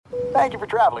Thank you for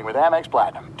traveling with Amex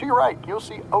Platinum. To your right, you'll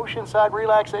see oceanside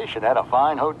relaxation at a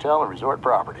fine hotel and resort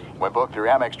property. When booked through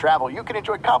Amex Travel, you can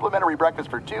enjoy complimentary breakfast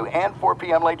for 2 and 4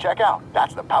 p.m. late checkout.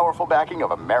 That's the powerful backing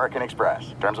of American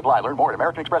Express. Terms apply. Learn more at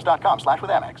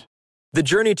americanexpress.com/withAmex. The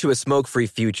journey to a smoke-free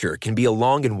future can be a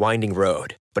long and winding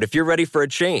road. But if you're ready for a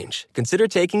change, consider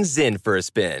taking Zyn for a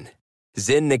spin.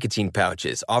 Zyn nicotine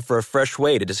pouches offer a fresh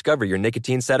way to discover your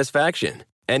nicotine satisfaction.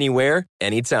 Anywhere,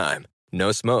 anytime.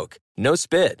 No smoke, no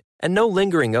spit, and no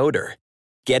lingering odor.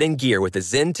 Get in gear with the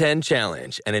Zyn 10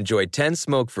 Challenge and enjoy 10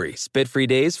 smoke-free, spit-free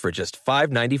days for just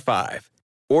 $5.95.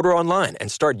 Order online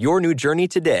and start your new journey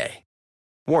today.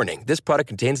 Warning, this product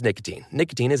contains nicotine.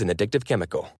 Nicotine is an addictive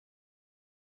chemical.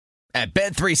 At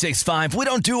Bet365, we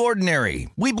don't do ordinary.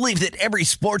 We believe that every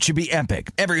sport should be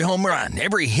epic. Every home run,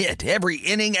 every hit, every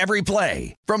inning, every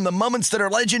play. From the moments that are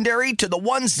legendary to the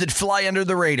ones that fly under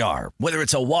the radar. Whether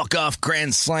it's a walk-off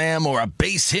grand slam or a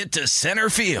base hit to center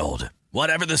field.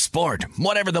 Whatever the sport,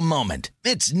 whatever the moment.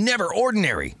 It's never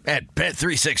ordinary at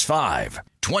Bet365.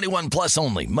 21 plus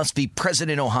only. Must be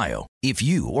present in Ohio. If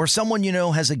you or someone you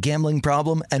know has a gambling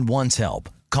problem and wants help,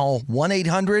 call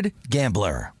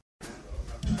 1-800-GAMBLER.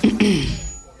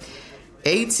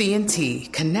 AT&T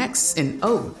connects an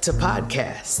ode to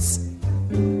podcasts.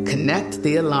 Connect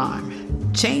the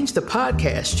alarm. Change the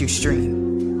podcast you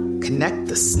stream. Connect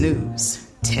the snooze.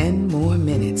 10 more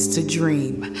minutes to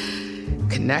dream.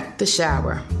 Connect the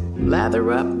shower.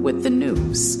 Lather up with the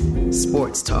news.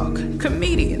 Sports talk,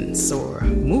 comedians, or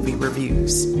movie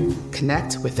reviews.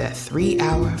 Connect with that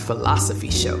 3-hour philosophy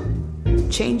show.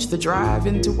 Change the drive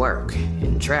into work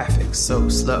in traffic so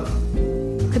slow.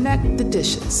 Connect the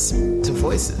dishes to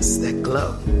voices that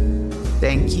glow.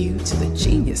 Thank you to the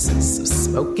geniuses of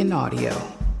spoken audio.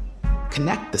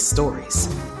 Connect the stories.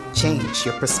 Change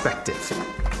your perspective.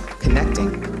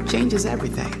 Connecting changes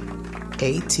everything.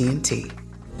 AT&T.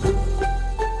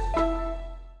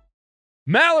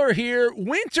 Maller here.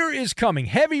 Winter is coming.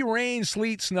 Heavy rain,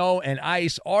 sleet, snow, and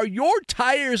ice. Are your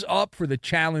tires up for the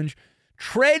challenge?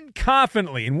 Tread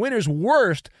confidently in winter's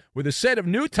worst with a set of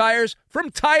new tires from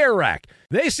Tire Rack.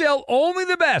 They sell only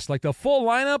the best, like the full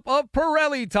lineup of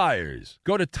Pirelli tires.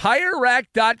 Go to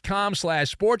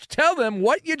TireRack.com/sports. Tell them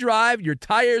what you drive. Your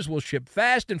tires will ship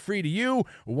fast and free to you.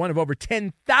 One of over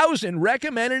 10,000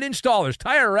 recommended installers.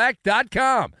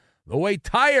 TireRack.com. The way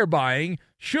tire buying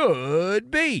should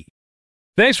be.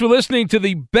 Thanks for listening to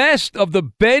the Best of the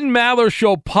Ben Maller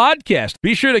Show podcast.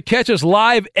 Be sure to catch us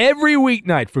live every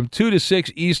weeknight from 2 to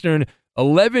 6 Eastern,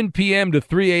 11 p.m. to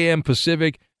 3 a.m.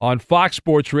 Pacific on Fox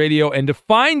Sports Radio. And to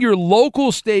find your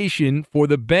local station for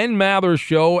the Ben Maller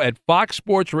Show at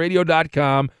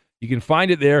foxsportsradio.com, you can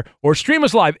find it there, or stream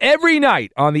us live every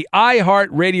night on the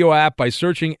iHeartRadio app by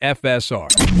searching FSR.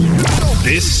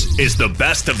 This is the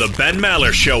Best of the Ben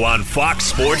Maller Show on Fox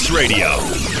Sports Radio.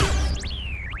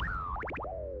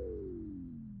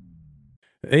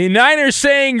 The Niners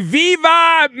saying,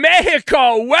 Viva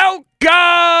Mexico!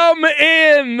 Welcome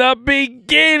in the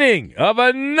beginning of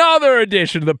another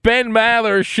edition of the Ben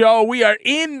Maller Show. We are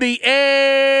in the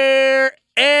air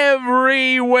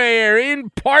everywhere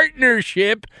in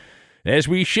partnership as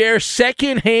we share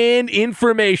secondhand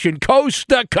information coast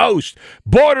to coast,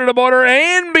 border to border,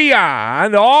 and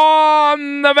beyond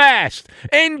on the vast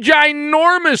and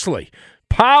ginormously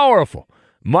powerful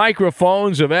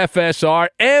microphones of FSR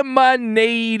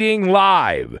emanating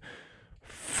live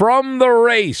from the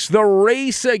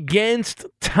race against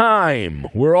time.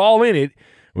 We're all in it.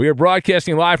 We are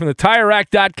broadcasting live from the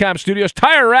TireRack.com studios.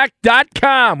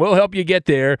 TireRack.com will help you get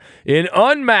there in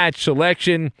unmatched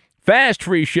selection, fast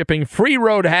free shipping, free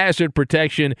road hazard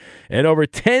protection, and over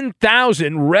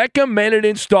 10,000 recommended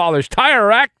installers.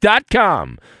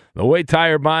 TireRack.com, the way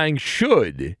tire buying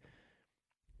should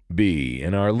be.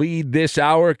 And our lead this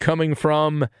hour coming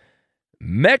from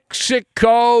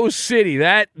Mexico City.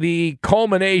 That the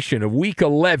culmination of Week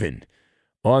 11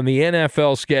 on the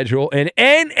NFL schedule. An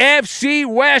NFC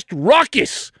West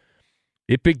ruckus.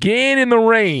 It began in the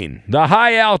rain, the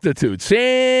high altitude,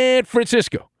 San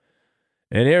Francisco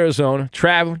and Arizona,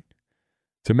 traveling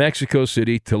to Mexico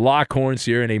City to lock horns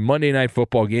here in a Monday Night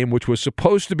Football game, which was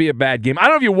supposed to be a bad game. I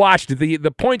don't know if you watched it.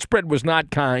 The point spread was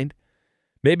not kind.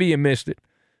 Maybe you missed it.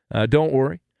 Don't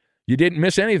worry. You didn't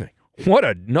miss anything. What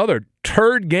another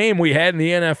turd game we had in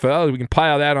the NFL. We can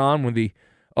pile that on with the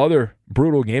other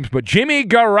brutal games. But Jimmy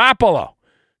Garoppolo,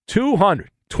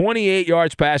 228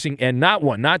 yards passing, and not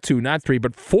one, not two, not three,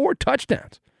 but 4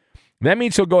 touchdowns. That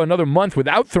means he'll go another month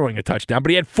without throwing a touchdown. But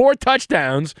he had 4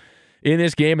 touchdowns in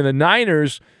this game, and the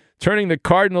Niners turning the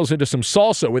Cardinals into some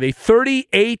salsa with a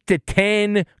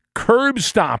 38-10 curb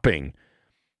stomping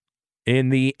in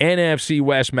the NFC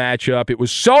West matchup. It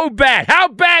was so bad. How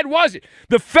bad was it?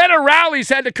 The federales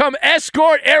had to come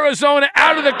escort Arizona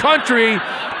out of the country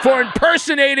for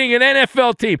impersonating an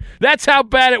NFL team. That's how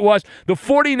bad it was. The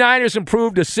 49ers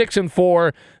improved to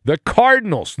 6-4. The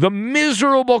Cardinals, the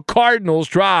miserable Cardinals,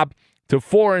 dropped to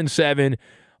 4-7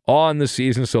 on the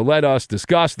season. So let us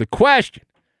discuss the question.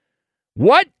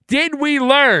 What did we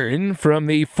learn from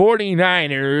the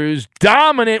 49ers'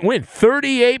 dominant win?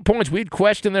 38 points. We'd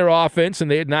questioned their offense,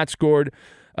 and they had not scored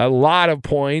a lot of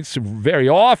points very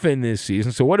often this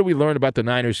season. So what did we learn about the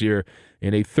Niners here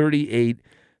in a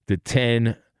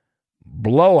 38-10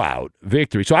 blowout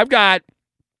victory? So I've got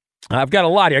a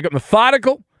lot here. I got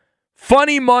methodical,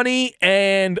 funny money,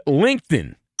 and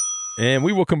LinkedIn. And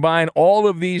we will combine all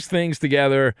of these things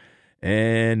together,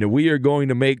 and we are going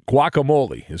to make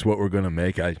guacamole is what we're going to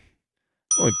make. I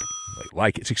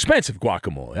like it. It's expensive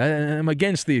guacamole. I'm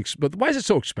against but why is it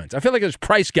so expensive? I feel like there's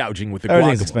price gouging with the guacamole.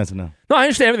 Everything's expensive now. No, I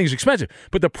understand everything's expensive,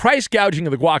 but the price gouging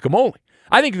of the guacamole,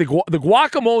 I think the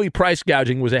guacamole price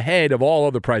gouging was ahead of all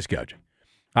other price gouging.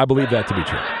 I believe that to be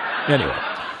true. Anyway.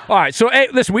 All right, so hey,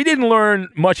 listen, we didn't learn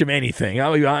much of anything.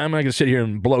 I'm not going to sit here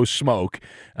and blow smoke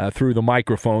through the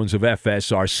microphones of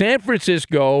FSR. San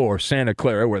Francisco, or Santa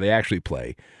Clara, where they actually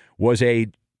play, was a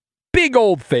big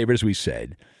old favorite, as we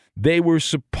said. They were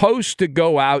supposed to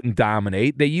go out and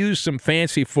dominate. They used some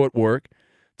fancy footwork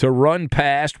to run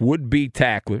past would-be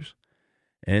tacklers.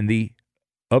 And the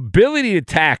ability to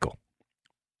tackle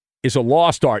is a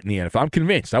lost art in the NFL. I'm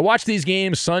convinced. I watch these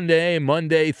games Sunday,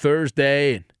 Monday,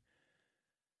 Thursday, and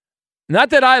not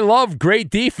that I love great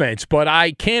defense, but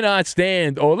I cannot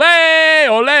stand ole,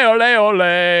 ole, ole,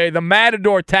 ole, the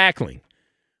matador tackling,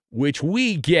 which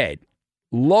we get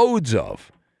loads of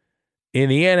in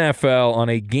the NFL on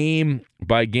a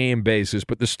game-by-game basis.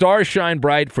 But the stars shine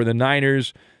bright for the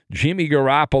Niners. Jimmy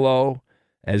Garoppolo,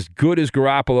 as good as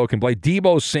Garoppolo can play.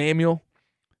 Deebo Samuel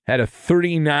had a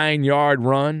 39-yard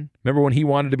run. Remember when he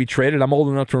wanted to be traded? I'm old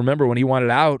enough to remember when he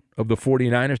wanted out of the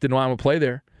 49ers, didn't want him to play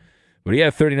there. But he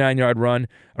had a 39-yard run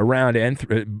around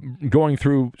and going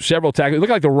through several tackles. It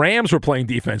looked like the Rams were playing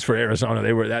defense for Arizona.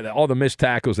 They were all the missed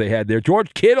tackles they had there.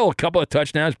 George Kittle, a couple of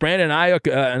touchdowns. Brandon Ayuk,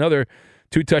 another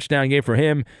 2-touchdown game for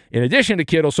him in addition to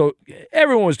Kittle. So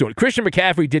everyone was doing it. Christian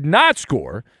McCaffrey did not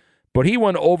score, but he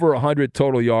went over 100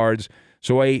 total yards.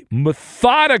 So a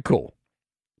methodical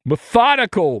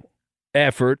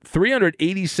effort,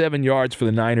 387 yards for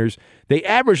the Niners. They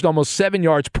averaged almost 7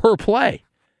 yards per play.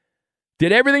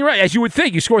 Did everything right, as you would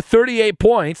think. You score 38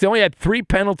 points. They only had 3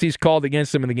 penalties called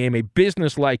against them in the game. A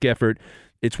business-like effort.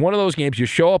 It's one of those games. You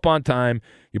show up on time,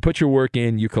 you put your work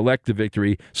in, you collect the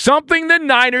victory. Something the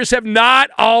Niners have not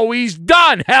always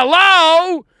done.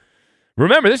 Hello?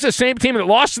 Remember, this is the same team that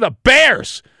lost to the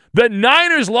Bears. The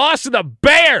Niners lost to the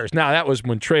Bears. Now, that was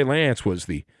when Trey Lance was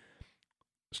the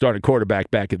starting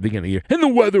quarterback back at the beginning of the year. And the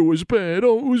weather was bad.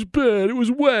 Oh, it was bad. It was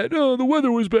wet. Oh, the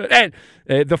weather was bad.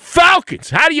 And the Falcons.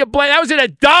 How do you blame? That was in a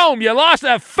dome. You lost to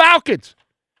the Falcons.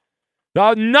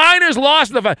 The Niners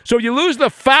lost to the Falcons. So you lose the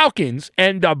Falcons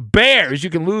and the Bears, you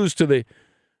can lose to the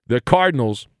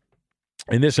Cardinals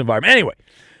in this environment. Anyway,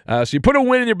 so you put a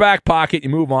win in your back pocket, you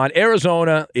move on.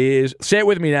 Arizona is, say it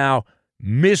with me now,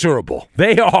 miserable.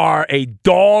 They are a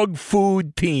dog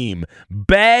food team.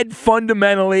 Bad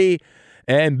fundamentally.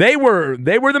 And they were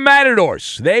the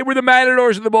Matadors. They were the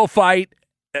Matadors of the bullfight,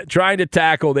 trying to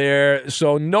tackle there.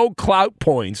 So no clout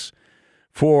points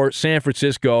for San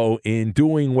Francisco in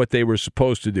doing what they were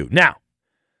supposed to do. Now,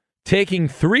 taking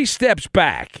 3 steps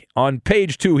back on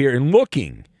page 2 here and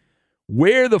looking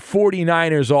where the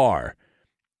 49ers are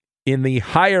in the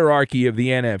hierarchy of the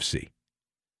NFC.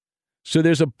 So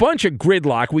there's a bunch of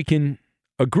gridlock. We can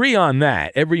agree on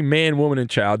that. Every man, woman, and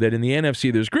child that in the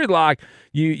NFC there's gridlock.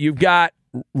 You've got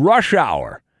rush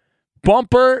hour,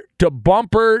 bumper to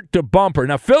bumper to bumper.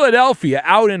 Now, Philadelphia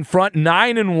out in front,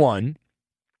 9-1,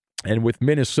 and with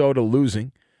Minnesota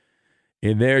losing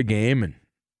in their game, and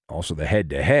also the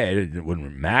head-to-head, it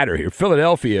wouldn't matter here.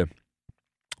 Philadelphia,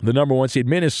 the number 1 seed,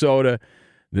 Minnesota,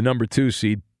 the number 2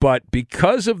 seed. But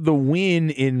because of the win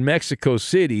in Mexico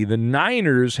City, the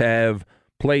Niners have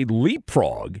played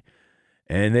leapfrog,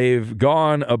 and they've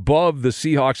gone above the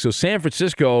Seahawks. So San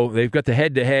Francisco, they've got the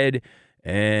head-to-head,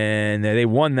 and they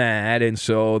won that. And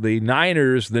so the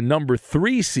Niners, the number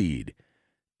 3 seed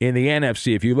in the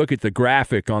NFC, if you look at the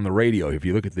graphic on the radio, if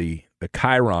you look at the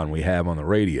chyron we have on the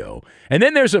radio. And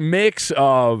then there's a mix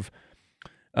of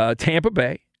Tampa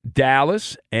Bay,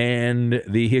 Dallas, and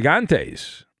the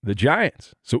Gigantes, the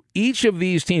Giants. So each of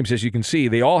these teams, as you can see,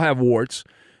 they all have warts.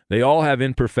 They all have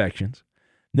imperfections.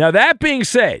 Now, that being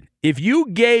said, if you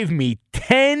gave me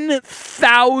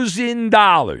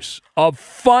 $10,000 of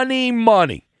funny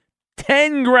money,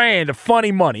 10 grand of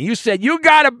funny money, you said you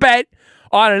got to bet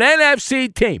on an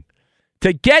NFC team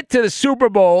to get to the Super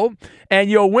Bowl, and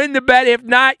you'll win the bet. If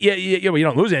not, you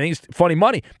don't lose anything. It's funny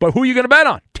money. But who are you going to bet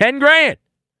on? 10 grand.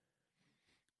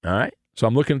 All right. So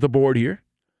I'm looking at the board here,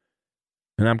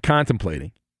 and I'm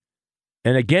contemplating.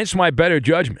 And against my better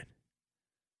judgment,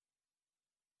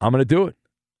 I'm going to do it.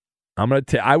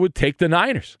 I would take the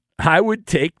Niners. I would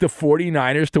take the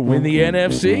 49ers to win the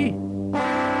NFC.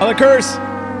 Oh, the curse.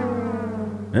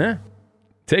 Yeah.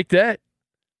 Take that.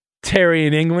 Terry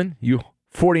in England, you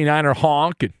 49er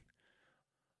honk, and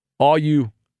all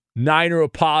you Niner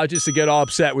apologists to get all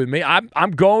upset with me. I'm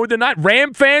going with the Niners.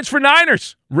 Ram fans for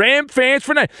Niners. Ram fans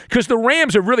for Niners. Because the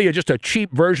Rams are really just a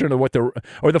cheap version of what the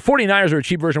 49ers are a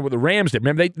cheap version of what the Rams did.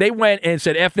 Remember, they went and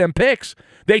said, F them picks.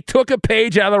 They took a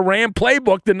page out of the Ram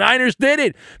playbook. The Niners did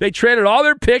it. They traded all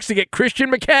their picks to get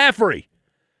Christian McCaffrey.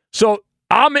 So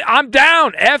I'm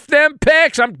down. F them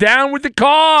picks. I'm down with the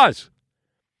cause.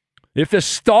 If the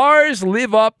Stars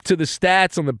live up to the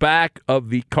stats on the back of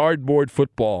the cardboard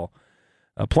football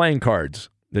playing cards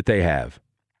that they have,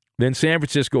 then San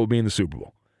Francisco will be in the Super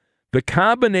Bowl. The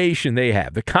combination they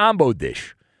have, the combo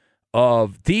dish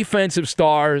of defensive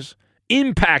stars,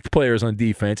 impact players on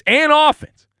defense, and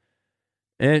offense.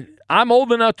 And I'm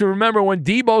old enough to remember when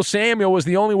Deebo Samuel was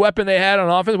the only weapon they had on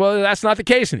offense. Well, that's not the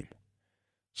case anymore.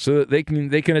 So they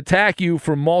can attack you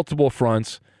from multiple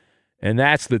fronts, and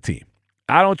that's the team.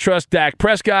 I don't trust Dak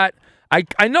Prescott.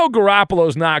 I know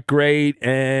Garoppolo's not great,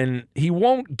 and he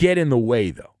won't get in the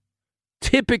way, though.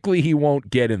 Typically, he won't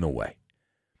get in the way.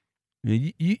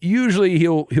 Usually,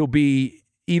 he'll be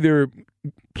either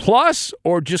plus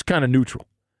or just kind of neutral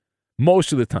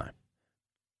most of the time.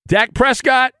 Dak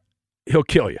Prescott, he'll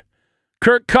kill you.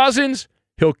 Kirk Cousins,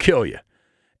 he'll kill you.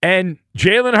 And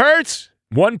Jalen Hurts,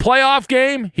 one playoff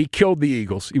game, he killed the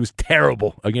Eagles. He was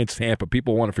terrible against Tampa.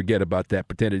 People want to forget about that,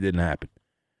 pretend it didn't happen.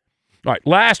 All right,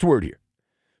 last word here.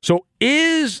 So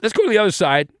let's go to the other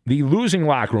side, the losing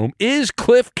locker room. Is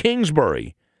Cliff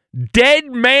Kingsbury dead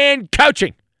man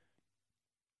coaching?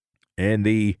 And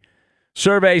the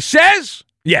survey says,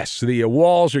 yes, the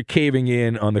walls are caving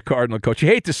in on the Cardinal coach. You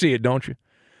hate to see it, don't you?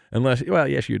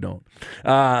 Yes, you don't.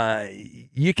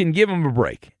 You can give them a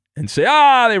break and say,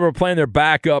 they were playing their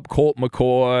backup, Colt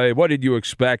McCoy. What did you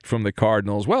expect from the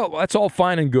Cardinals? Well, that's all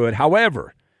fine and good.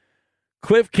 However,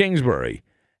 Cliff Kingsbury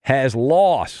has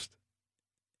lost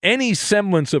any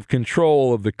semblance of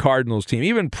control of the Cardinals team.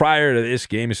 Even prior to this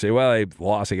game, you say, well, they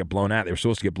lost, they got blown out. They were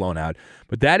supposed to get blown out.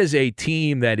 But that is a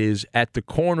team that is at the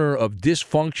corner of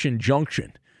dysfunction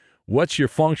junction. What's your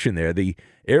function there? The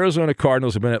Arizona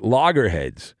Cardinals have been at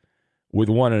loggerheads with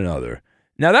one another.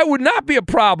 Now, that would not be a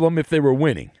problem if they were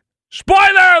winning. Spoiler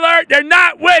alert, they're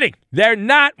not winning. They're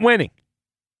not winning.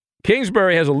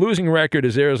 Kingsbury has a losing record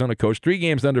as Arizona coach, 3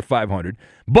 games under 500.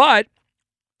 But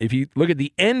if you look at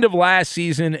the end of last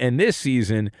season and this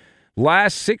season,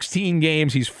 last 16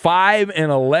 games, he's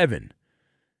 5-11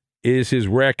 is his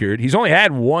record. He's only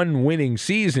had one winning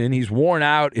season. He's worn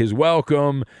out his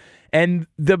welcome. And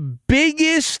the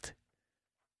biggest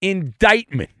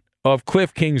indictment of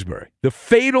Cliff Kingsbury, the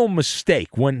fatal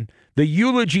mistake when the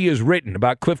eulogy is written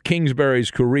about Cliff Kingsbury's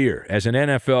career as an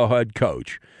NFL head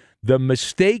coach, the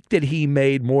mistake that he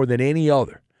made more than any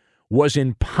other was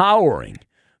empowering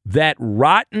that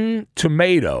rotten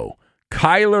tomato,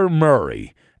 Kyler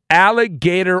Murray,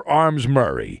 alligator arms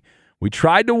Murray. We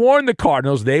tried to warn the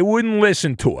Cardinals. They wouldn't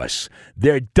listen to us.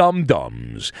 They're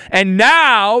dum-dums. And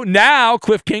now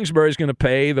Cliff Kingsbury is going to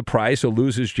pay the price or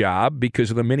lose his job because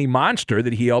of the mini monster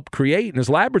that he helped create in his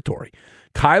laboratory.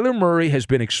 Kyler Murray has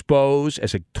been exposed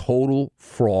as a total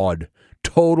fraud.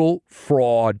 Total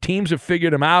fraud. Teams have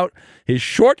figured him out. His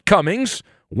shortcomings,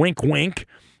 wink, wink,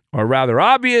 are rather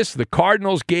obvious. The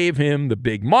Cardinals gave him the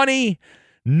big money,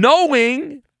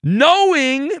 knowing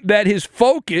that his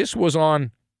focus was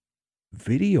on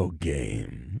video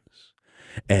games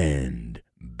and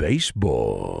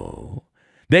baseball.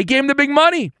 They gave him the big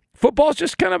money. Football's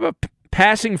just kind of a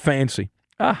passing fancy,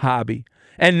 a hobby.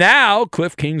 And now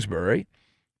Cliff Kingsbury,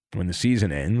 when the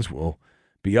season ends, will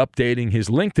be updating his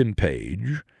LinkedIn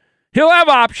page. He'll have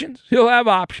options.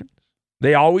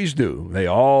 They always do.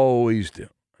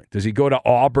 Does he go to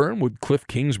Auburn? Would Cliff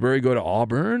Kingsbury go to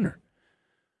Auburn? Or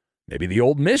maybe the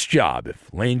Ole Miss job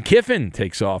if Lane Kiffin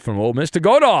takes off from Ole Miss to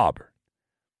go to Auburn.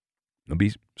 There'll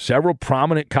be several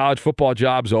prominent college football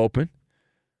jobs open.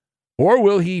 Or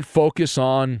will he focus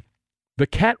on the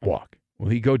catwalk? Will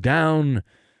he go down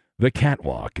the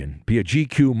catwalk and be a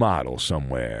GQ model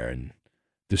somewhere and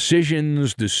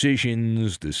Decisions.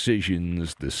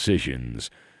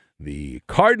 The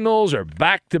Cardinals are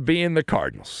back to being the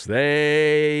Cardinals.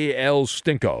 They El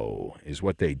Stinko is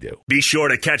what they do. Be sure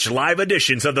to catch live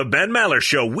editions of the Ben Maller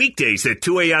Show weekdays at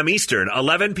 2 a.m. Eastern,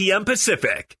 11 p.m.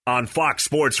 Pacific on Fox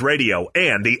Sports Radio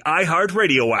and the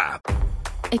iHeartRadio app.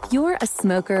 If you're a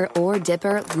smoker or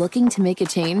dipper looking to make a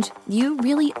change, you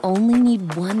really only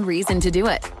need one reason to do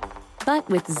it. But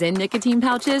with Zyn nicotine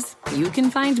pouches, you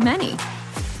can find many.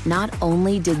 Not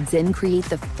only did Zyn create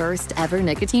the first ever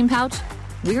nicotine pouch,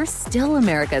 we're still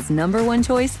America's #1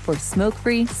 choice for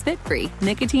smoke-free, spit-free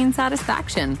nicotine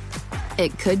satisfaction.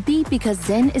 It could be because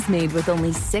Zyn is made with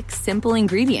only 6 simple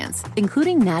ingredients,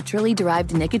 including naturally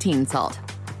derived nicotine salt.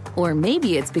 Or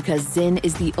maybe it's because Zyn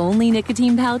is the only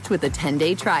nicotine pouch with a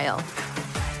 10-day trial.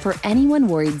 For anyone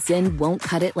worried Zyn won't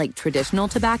cut it like traditional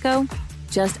tobacco,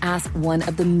 just ask one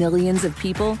of the millions of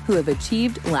people who have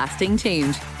achieved lasting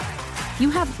change. You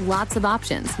have lots of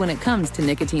options when it comes to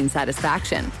nicotine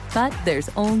satisfaction, but there's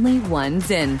only one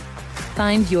Zyn.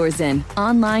 Find your Zyn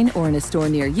online or in a store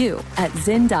near you at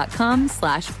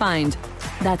zyn.com/find.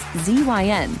 That's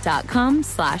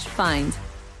ZYN.com/find.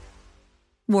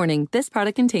 Warning, this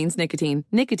product contains nicotine.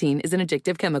 Nicotine is an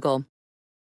addictive chemical.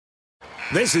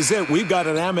 This is it. We've got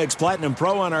an Amex Platinum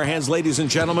Pro on our hands, ladies and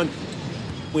gentlemen.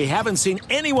 We haven't seen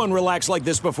anyone relax like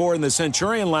this before in the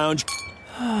Centurion Lounge.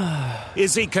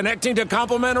 Is he connecting to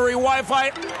complimentary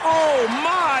Wi-Fi? Oh,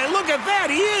 my! Look at that!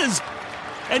 He is!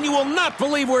 And you will not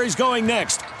believe where he's going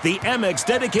next. The Amex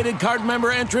dedicated card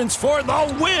member entrance for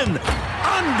the win!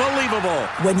 Unbelievable!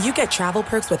 When you get travel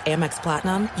perks with Amex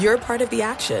Platinum, you're part of the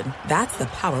action. That's the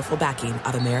powerful backing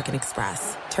of American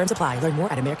Express. Terms apply. Learn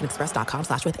more at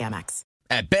americanexpress.com/withAmex.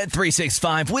 At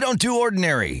Bet365, we don't do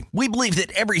ordinary. We believe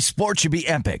that every sport should be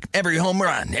epic. Every home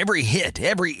run, every hit,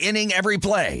 every inning, every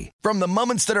play. From the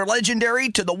moments that are legendary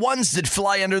to the ones that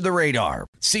fly under the radar.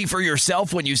 See for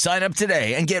yourself when you sign up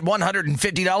today and get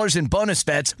 $150 in bonus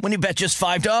bets when you bet just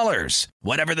 $5.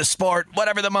 Whatever the sport,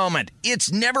 whatever the moment,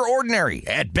 it's never ordinary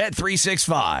at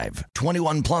Bet365.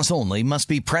 21 plus only. Must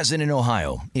be present in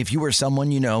Ohio. If you or someone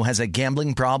you know has a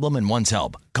gambling problem and wants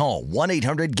help, call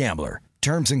 1-800-GAMBLER.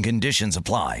 Terms and conditions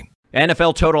apply.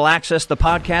 NFL Total Access, the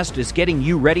podcast, is getting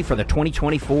you ready for the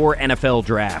 2024 NFL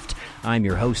Draft. I'm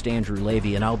your host, Andrew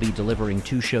Levy, and I'll be delivering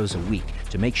 2 shows a week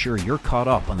to make sure you're caught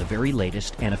up on the very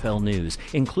latest NFL news,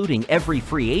 including every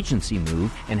free agency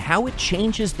move and how it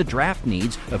changes the draft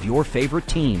needs of your favorite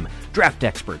team. Draft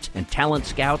experts and talent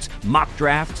scouts, mock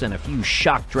drafts, and a few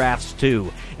shock drafts,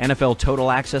 too. NFL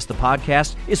Total Access, the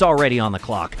podcast, is already on the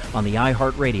clock on the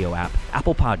iHeartRadio app,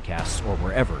 Apple Podcasts, or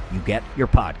wherever you get your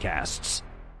podcasts.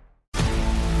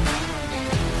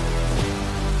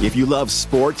 If you love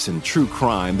sports and true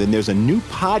crime, then there's a new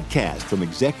podcast from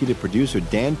executive producer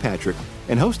Dan Patrick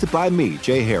and hosted by me,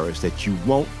 Jay Harris, that you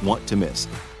won't want to miss.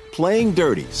 Playing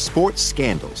Dirty: Sports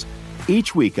Scandals.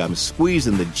 Each week, I'm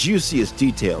squeezing the juiciest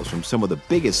details from some of the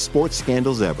biggest sports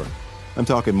scandals ever. I'm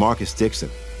talking Marcus Dixon,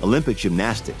 Olympic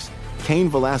gymnastics, Cain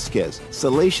Velasquez,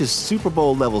 salacious Super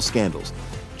Bowl-level scandals.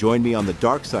 Join me on the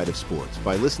dark side of sports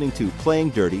by listening to Playing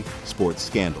Dirty: Sports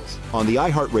Scandals on the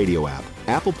iHeartRadio app,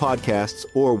 Apple Podcasts,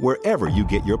 or wherever you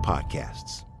get your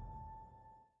podcasts.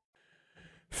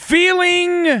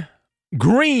 Feeling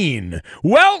green.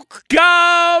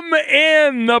 Welcome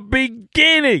in the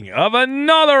beginning of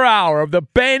another hour of the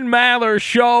Ben Maller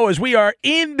Show as we are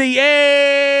in the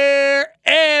air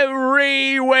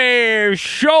everywhere,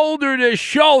 shoulder to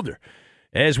shoulder,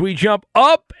 as we jump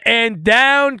up and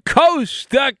down, coast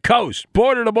to coast,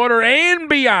 border to border, and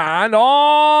beyond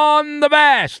on the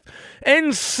vast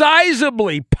and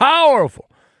sizably powerful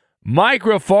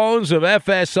microphones of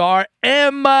FSR,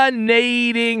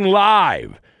 emanating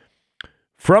live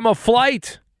from a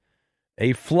flight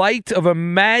of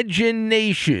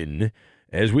imagination,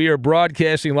 as we are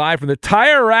broadcasting live from the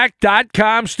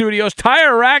TireRack.com studios.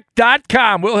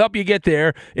 TireRack.com will help you get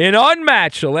there. An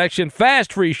unmatched selection,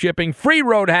 fast free shipping, free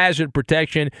road hazard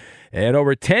protection, and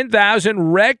over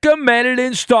 10,000 recommended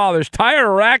installers.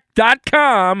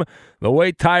 TireRack.com, the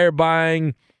way tire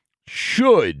buying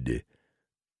should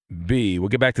be. We'll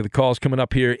get back to the calls coming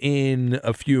up here in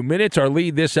a few minutes. Our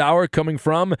lead this hour coming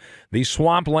from the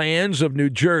swamplands of New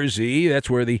Jersey. That's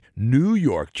where the New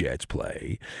York Jets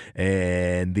play.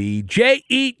 And the Jets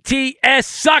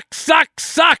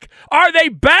suck. Are they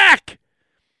back?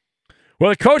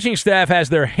 Well, the coaching staff has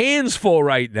their hands full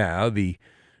right now. The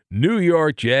New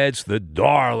York Jets, the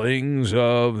darlings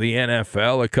of the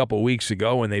NFL, a couple weeks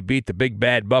ago when they beat the big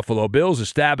bad Buffalo Bills,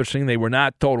 establishing they were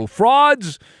not total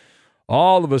frauds.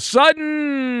 All of a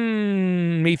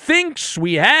sudden, methinks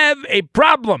we have a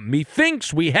problem.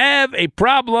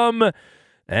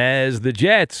 as the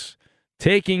Jets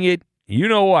taking it, you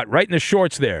know what, right in the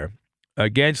shorts there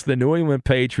against the New England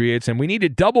Patriots. And we need to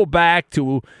double back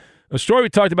to a story we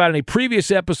talked about in a previous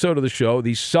episode of the show,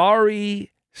 the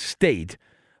sorry state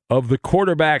of the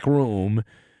quarterback room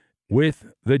with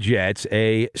the Jets.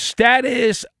 A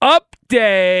status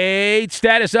update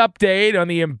on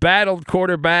the embattled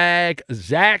quarterback,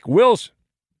 Zach Wilson.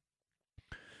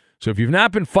 So if you've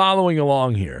not been following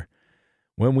along here,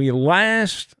 when we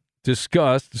last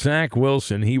discussed Zach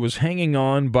Wilson, he was hanging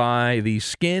on by the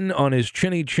skin on his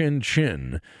chinny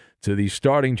chin to the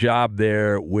starting job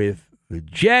there with the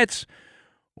Jets.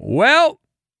 Well,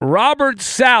 Robert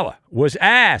Saleh was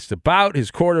asked about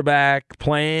his quarterback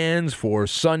plans for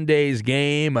Sunday's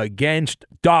game against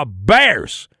the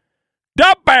Bears.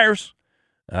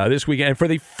 This weekend. And for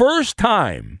the first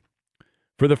time,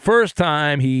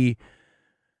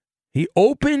 he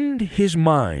opened his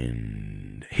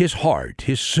mind, his heart,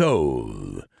 his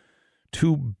soul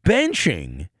to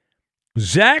benching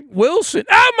Zach Wilson.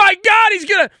 Oh, my God, he's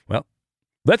going to... Well,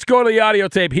 let's go to the audio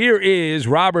tape. Here is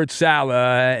Robert Saleh,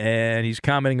 and he's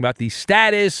commenting about the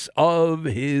status of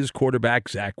his quarterback,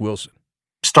 Zach Wilson.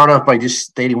 Start off by just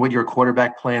stating what your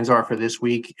quarterback plans are for this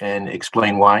week and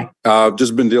explain why. I've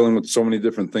just been dealing with so many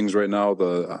different things right now.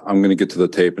 I'm going to get to the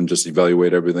tape and just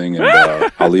evaluate everything, and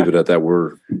I'll leave it at that.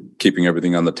 We're keeping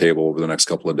everything on the table over the next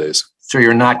couple of days. So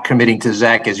you're not committing to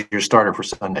Zach as your starter for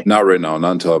Sunday? Not right now,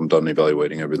 not until I'm done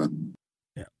evaluating everything.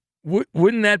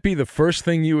 Wouldn't that be the first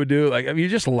thing you would do? Like, I mean, you're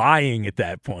just lying at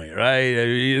that point, right? I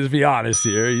mean, let's be honest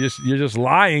here. You're just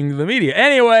lying to the media.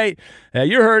 Anyway,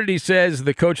 you heard it. He says,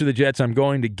 the coach of the Jets, I'm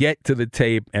going to get to the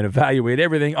tape and evaluate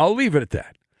everything. I'll leave it at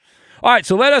that. All right,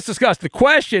 so let us discuss the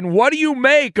question. What do you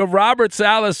make of Robert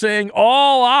Saleh saying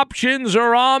all options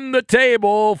are on the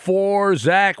table for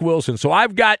Zach Wilson? So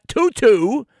I've got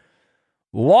tutu,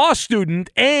 law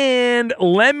student, and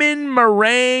lemon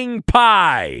meringue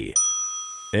pie.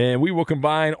 And we will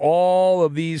combine all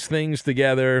of these things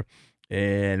together,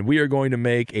 and we are going to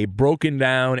make a broken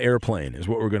down airplane is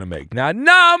what we're going to make. Now,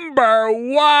 number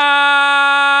one.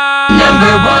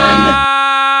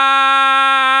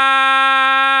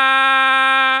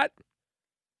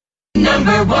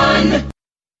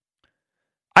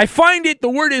 I find it, the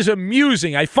word is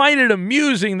amusing. I find it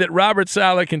amusing that Robert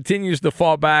Saleh continues to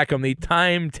fall back on the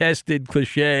time-tested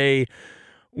cliche.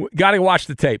 Got to watch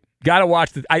the tape. Got to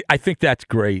watch the. I think that's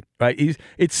great, right?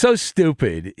 It's so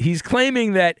stupid. He's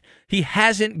claiming that he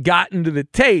hasn't gotten to the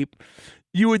tape.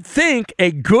 You would think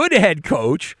a good head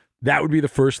coach, that would be the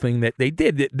first thing that they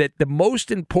did. That the most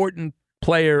important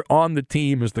player on the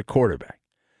team is the quarterback.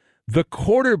 The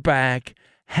quarterback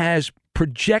has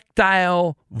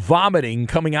projectile vomiting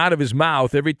coming out of his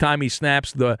mouth every time he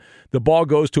snaps the ball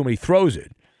goes to him and he throws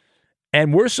it.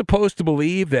 And we're supposed to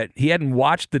believe that he hadn't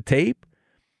watched the tape?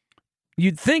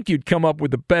 You'd think you'd come up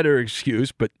with a better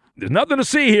excuse, but there's nothing to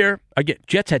see here. Again,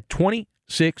 Jets had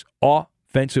 26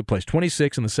 offensive plays,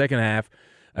 26 in the second half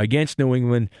against New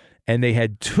England, and they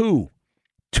had two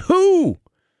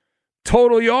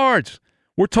total yards.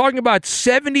 We're talking about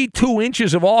 72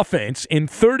 inches of offense in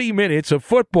 30 minutes of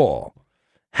football.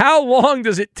 How long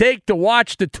does it take to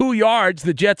watch the 2 yards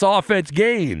the Jets offense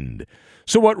gained?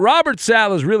 So what Robert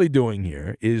Saleh is really doing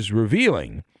here is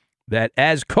revealing that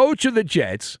as coach of the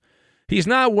Jets, he's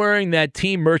not wearing that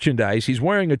team merchandise. He's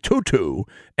wearing a tutu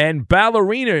and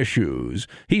ballerina shoes.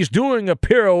 He's doing a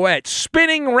pirouette,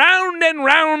 spinning round and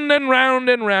round and round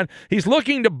and round. He's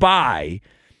looking to buy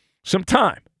some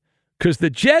time because the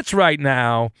Jets right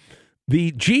now,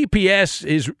 the GPS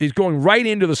is going right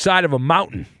into the side of a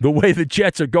mountain the way the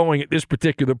Jets are going at this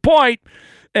particular point,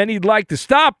 and he'd like to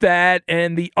stop that.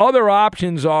 And the other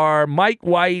options are Mike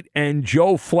White and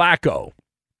Joe Flacco.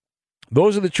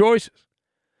 Those are the choices.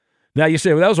 Now, you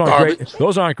say, well,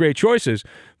 those aren't great choices.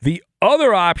 The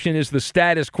other option is the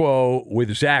status quo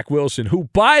with Zach Wilson, who,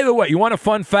 by the way, you want a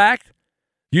fun fact?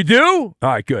 You do? All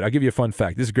right, good. I'll give you a fun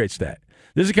fact. This is a great stat.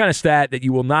 This is the kind of stat that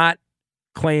you will not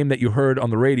claim that you heard on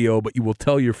the radio, but you will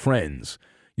tell your friends.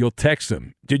 You'll text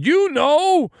them. Did you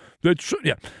know that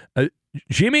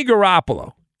Jimmy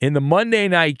Garoppolo in the Monday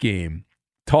night game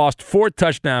tossed 4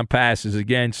 touchdown passes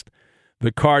against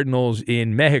the Cardinals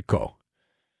in Mexico?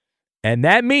 And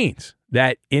that means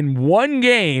that in one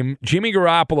game, Jimmy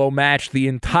Garoppolo matched the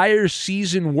entire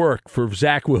season work for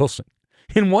Zach Wilson.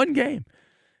 In one game.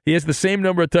 He has the same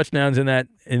number of touchdowns in that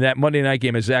Monday night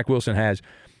game as Zach Wilson has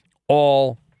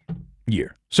all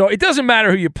year. So it doesn't matter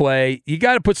who you play. You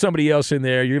got to put somebody else in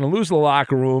there. You're going to lose the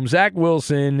locker room. Zach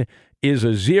Wilson is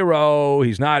a zero.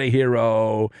 He's not a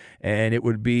hero. And it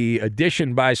would be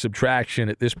addition by subtraction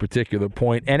at this particular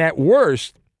point. And at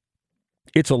worst,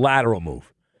 it's a lateral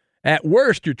move. At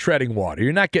worst, you're treading water.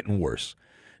 You're not getting worse.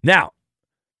 Now,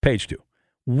 page 2.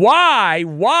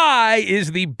 Why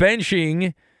is the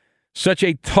benching such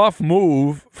a tough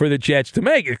move for the Jets to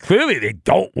make? Clearly, they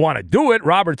don't want to do it.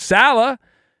 Robert Saleh,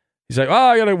 he's like,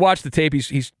 I got to watch the tape.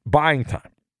 He's buying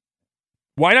time.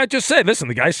 Why not just say, listen,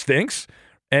 the guy stinks,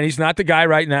 and he's not the guy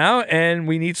right now, and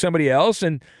we need somebody else?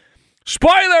 And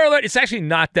spoiler alert, it's actually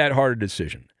not that hard a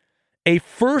decision. A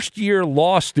first-year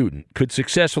law student could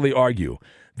successfully argue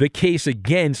the case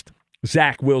against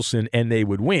Zach Wilson, and they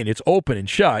would win. It's open and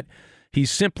shut. He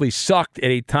simply sucked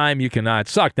at a time you cannot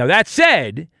suck. Now, that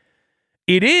said,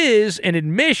 it is an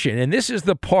admission, and this is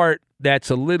the part that's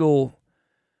a little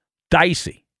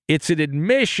dicey. It's an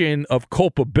admission of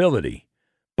culpability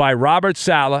by Robert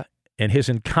Saleh and his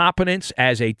incompetence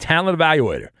as a talent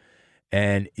evaluator.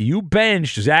 And you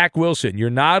benched Zach Wilson. You're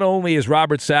not only, as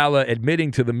Robert Saleh,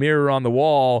 admitting to the mirror on the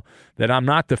wall that I'm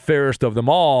not the fairest of them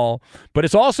all, but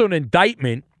it's also an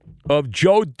indictment of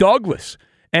Joe Douglas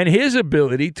and his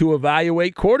ability to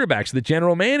evaluate quarterbacks, the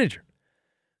general manager.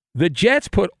 The Jets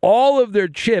put all of their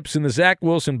chips in the Zach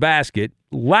Wilson basket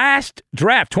last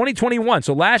draft, 2021,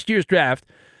 so last year's draft,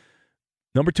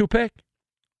 number 2 pick.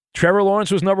 Trevor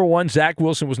Lawrence was number 1. Zach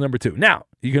Wilson was number 2. Now,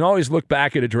 you can always look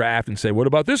back at a draft and say, what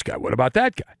about this guy? What about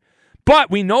that guy? But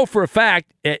we know for a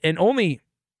fact, and only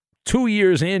 2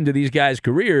 years into these guys'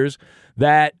 careers,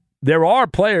 that there are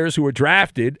players who were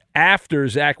drafted after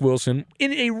Zach Wilson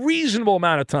in a reasonable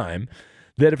amount of time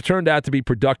that have turned out to be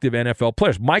productive NFL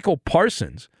players. Micah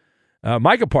Parsons,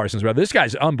 this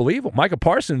guy's unbelievable. Micah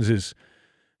Parsons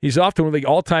he's off to one of the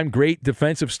all-time great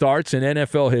defensive starts in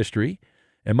NFL history.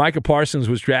 And Micah Parsons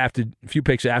was drafted a few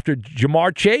picks after.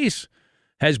 Jamar Chase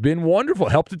has been wonderful,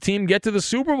 helped the team get to the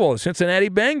Super Bowl, the Cincinnati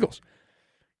Bengals.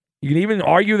 You can even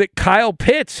argue that Kyle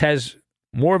Pitts has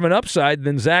more of an upside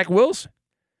than Zach Wilson.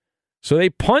 So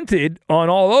they punted on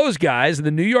all those guys.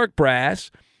 The New York Brass,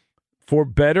 for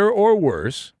better or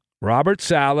worse, Robert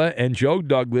Saleh and Joe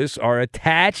Douglas are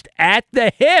attached at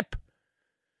the hip.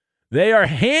 They are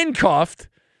handcuffed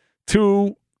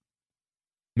to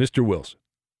Mr. Wilson.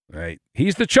 Right?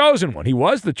 He's the chosen one. He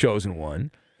was the chosen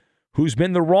one who's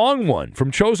been the wrong one, from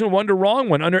chosen one to wrong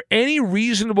one under any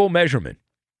reasonable measurement.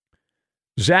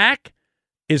 Zach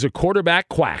is a quarterback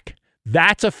quack.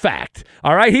 That's a fact.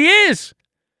 All right, he is.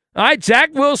 All right,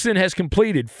 Zach Wilson has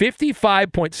completed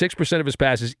 55.6% of his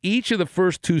passes each of the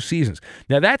first 2 seasons.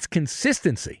 Now, that's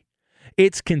consistency.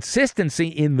 It's consistency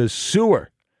in the sewer.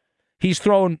 He's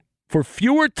thrown for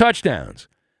fewer touchdowns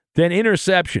than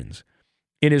interceptions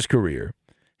in his career.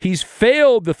 He's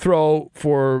failed to throw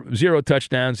for 0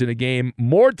 touchdowns in a game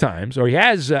more times, or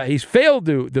he's failed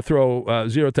to throw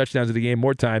 0 touchdowns in a game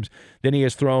more times than he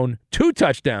has thrown 2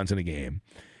 touchdowns in a game.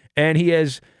 And he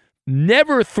has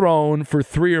never thrown for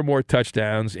 3 or more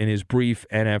touchdowns in his brief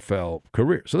NFL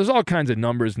career. So there's all kinds of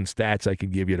numbers and stats I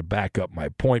can give you to back up my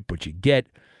point, but you get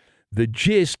the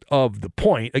gist of the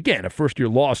point. Again, a first-year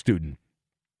law student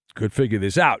could figure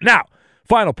this out. Now,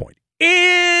 final point.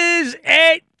 Is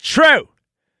it true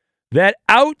that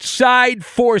outside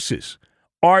forces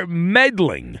are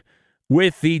meddling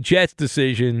with the Jets'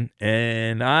 decision?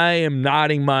 And I am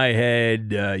nodding my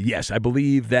head. Yes, I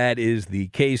believe that is the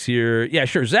case here. Yeah,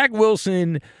 sure. Zach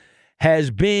Wilson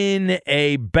has been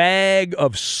a bag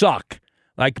of suck,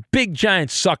 like big giant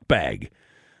suck bag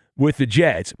with the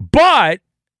Jets. But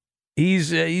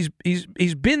he's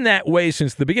been that way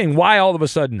since the beginning. Why all of a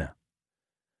sudden now?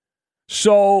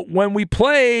 So when we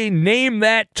play Name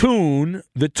That Tune,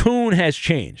 the tune has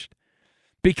changed.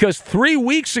 Because 3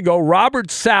 weeks ago,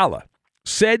 Robert Saleh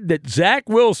said that Zach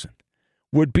Wilson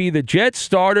would be the Jets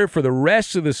starter for the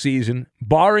rest of the season,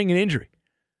 barring an injury.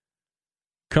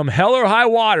 Come hell or high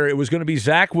water, it was going to be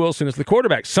Zach Wilson as the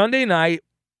quarterback. Sunday night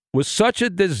was such a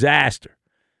disaster.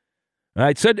 All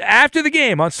right, so after the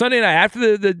game, on Sunday night,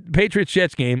 after the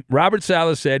Patriots-Jets game, Robert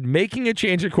Saleh said making a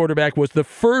change at quarterback was the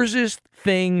furthest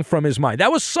thing from his mind. That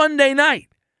was Sunday night.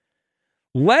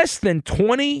 Less than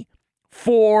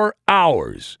 24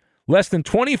 hours,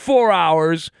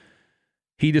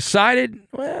 he decided,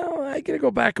 well, I got to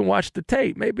go back and watch the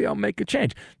tape. Maybe I'll make a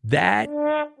change. That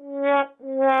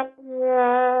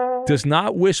does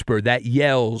not whisper, that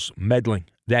yells meddling,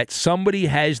 that somebody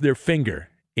has their finger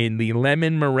in the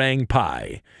lemon meringue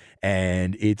pie,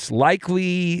 and it's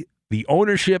likely the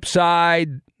ownership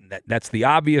side. That's the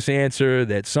obvious answer,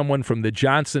 that someone from the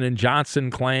Johnson & Johnson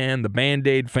clan, the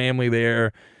Band-Aid family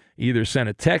there, either sent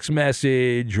a text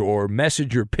message or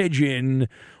messenger pigeon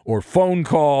or phone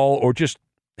call or just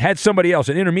had somebody else,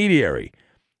 an intermediary.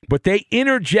 But they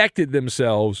interjected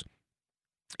themselves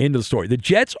into the story. The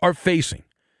Jets are facing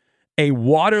a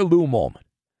Waterloo moment.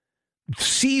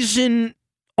 Season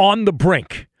on the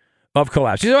brink of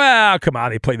collapse. You say, well, come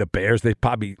on, they play the Bears. They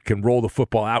probably can roll the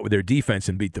football out with their defense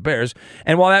and beat the Bears.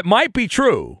 And while that might be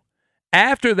true,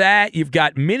 after that, you've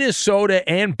got Minnesota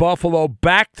and Buffalo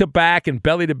back-to-back and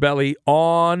belly-to-belly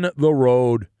on the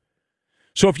road.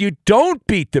 So if you don't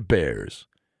beat the Bears,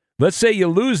 let's say you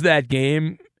lose that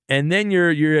game, and then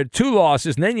you're at 2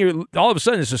 losses, and then you're all of a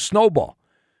sudden it's a snowball.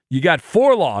 You got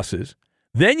 4 losses.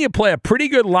 Then you play a pretty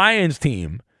good Lions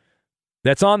team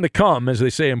that's on the come, as they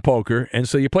say in poker, and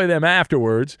so you play them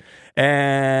afterwards,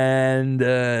 and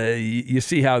you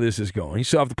see how this is going. You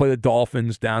still have to play the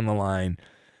Dolphins down the line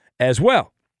as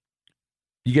well.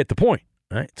 You get the point,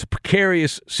 right? It's a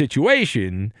precarious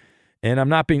situation, and I'm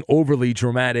not being overly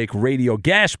dramatic radio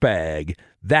gas bag.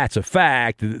 That's a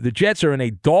fact. The Jets are in a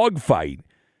dogfight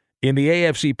in the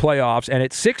AFC playoffs, and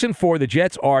at 6-4, the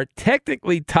Jets are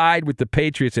technically tied with the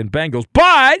Patriots and Bengals,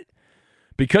 but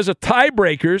because of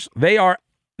tiebreakers, they are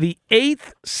the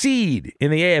 8th seed in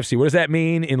the AFC. What does that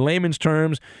mean in layman's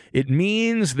terms? It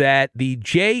means that the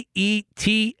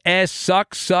Jets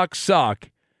suck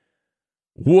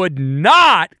would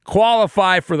not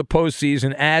qualify for the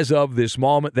postseason as of this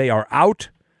moment. They are out.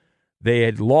 They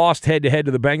had lost head-to-head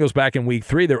to the Bengals back in Week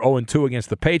 3. They're 0-2 against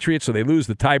the Patriots, so they lose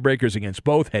the tiebreakers against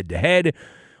both head-to-head.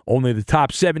 Only the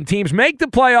top 7 teams make the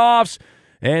playoffs,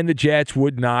 and the Jets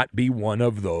would not be one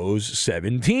of those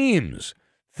 7 teams.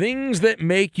 Things that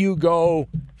make you go,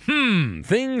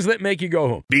 things that make you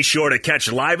go, Be sure to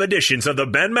catch live editions of the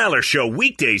Ben Maller Show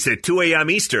weekdays at 2 a.m.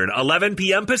 Eastern, 11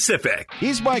 p.m. Pacific.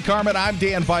 He's Mike Harmon. I'm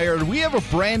Dan Byard. We have a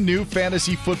brand new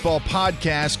fantasy football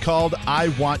podcast called I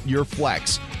Want Your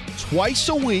Flex. Twice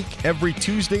a week, every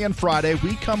Tuesday and Friday,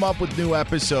 we come up with new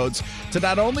episodes to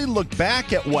not only look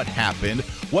back at what happened,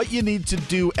 what you need to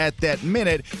do at that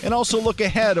minute, and also look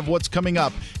ahead of what's coming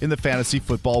up in the fantasy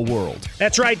football world.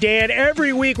 That's right, Dan.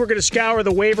 Every week we're going to scour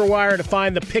the waiver wire to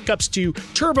find the pickups to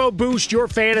turbo boost your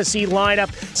fantasy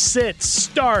lineup, sits,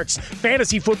 starts,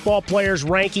 fantasy football players'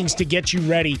 rankings to get you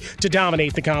ready to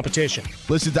dominate the competition.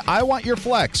 Listen to I Want Your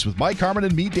Flex with Mike Harmon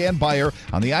and me, Dan Byer,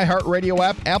 on the iHeartRadio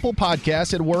app, Apple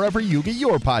Podcasts, and wherever you get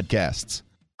your podcasts.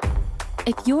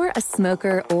 If you're a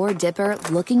smoker or dipper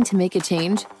looking to make a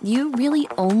change, you really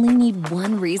only need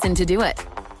one reason to do it.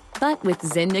 But with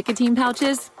Zyn nicotine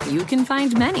pouches, you can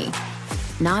find many.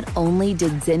 Not only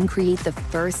did Zyn create the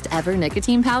first ever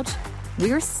nicotine pouch,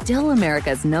 we're still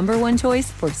America's #1 choice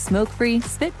for smoke-free,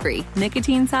 spit-free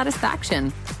nicotine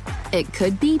satisfaction. It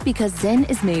could be because Zyn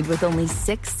is made with only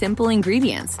 6 simple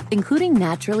ingredients, including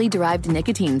naturally derived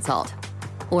nicotine salt.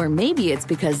 Or maybe it's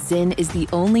because Zyn is the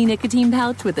only nicotine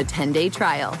pouch with a 10-day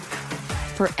trial.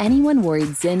 For anyone worried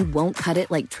Zyn won't cut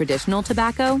it like traditional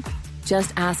tobacco,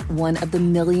 just ask one of the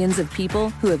millions of people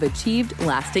who have achieved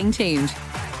lasting change.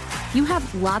 You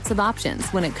have lots of options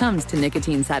when it comes to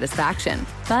nicotine satisfaction,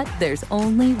 but there's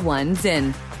only one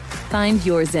Zyn. Find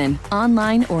your Zyn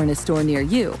online or in a store near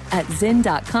you at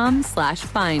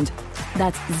zyn.com/find.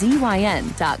 That's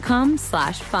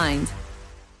ZYN.com/find.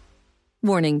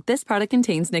 Warning, this product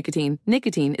contains nicotine.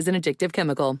 Nicotine is an addictive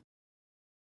chemical.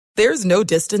 There's no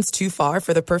distance too far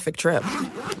for the perfect trip.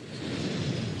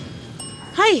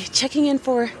 Hi, checking in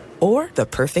for... Or the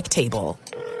perfect table.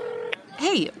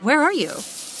 Hey, where are you?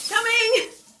 Coming!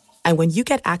 And when you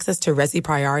get access to Resi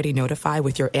Priority Notify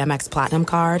with your Amex Platinum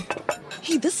card...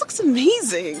 Hey, this looks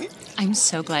amazing. I'm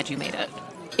so glad you made it.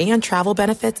 And travel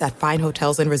benefits at fine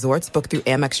hotels and resorts booked through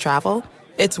Amex Travel,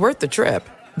 it's worth the trip.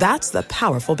 That's the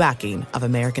powerful backing of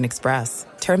American Express.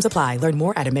 Terms apply. Learn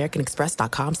more at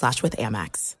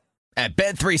americanexpress.com/withAmex. At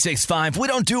Bet365, we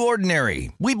don't do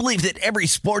ordinary. We believe that every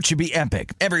sport should be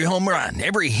epic. Every home run,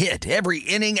 every hit, every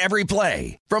inning, every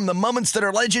play. From the moments that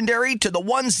are legendary to the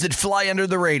ones that fly under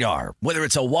the radar. Whether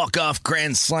it's a walk-off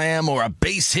grand slam or a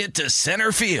base hit to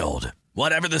center field.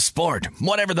 Whatever the sport,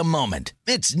 whatever the moment,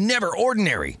 it's never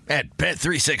ordinary at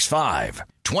Bet365.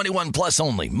 21 plus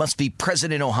only. Must be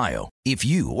present in Ohio. If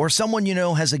you or someone you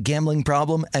know has a gambling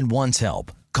problem and wants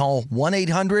help, call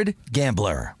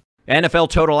 1-800-GAMBLER. NFL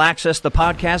Total Access, the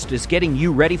podcast, is getting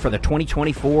you ready for the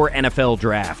 2024 NFL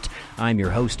Draft. I'm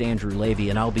your host, Andrew Levy,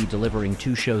 and I'll be delivering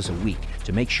 2 shows a week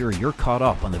to make sure you're caught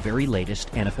up on the very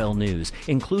latest NFL news,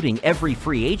 including every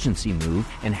free agency move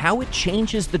and how it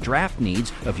changes the draft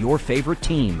needs of your favorite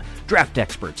team. Draft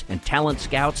experts and talent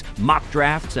scouts, mock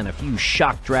drafts, and a few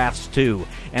shock drafts, too.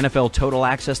 NFL Total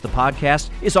Access, the podcast,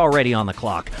 is already on the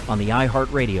clock on the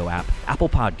iHeartRadio app, Apple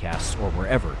Podcasts, or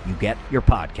wherever you get your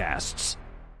podcasts.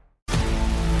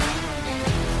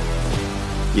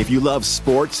 If you love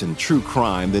sports and true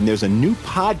crime, then there's a new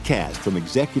podcast from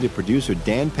executive producer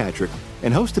Dan Patrick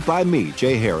and hosted by me,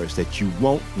 Jay Harris, that you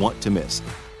won't want to miss.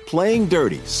 Playing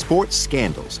Dirty: Sports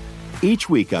Scandals. Each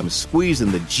week, I'm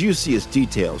squeezing the juiciest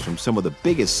details from some of the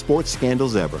biggest sports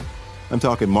scandals ever. I'm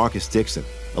talking Marcus Dixon,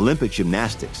 Olympic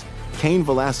gymnastics, Cain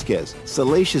Velasquez,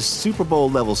 salacious Super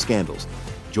Bowl-level scandals.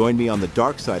 Join me on the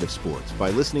dark side of sports by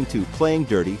listening to Playing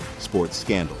Dirty Sports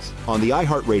Scandals on the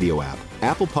iHeartRadio app,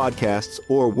 Apple Podcasts,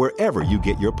 or wherever you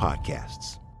get your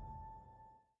podcasts.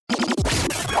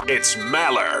 It's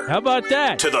Maller. How about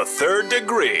that? To the third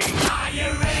degree.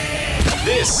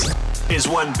 This is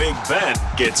when Big Ben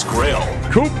gets grilled.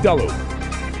 Coop de Loop.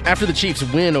 After the Chiefs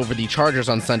win over the Chargers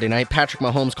on Sunday night, Patrick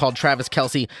Mahomes called Travis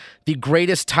Kelce the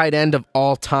greatest tight end of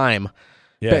all time.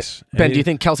 Yes. Ben, do you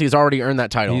think Kelce has already earned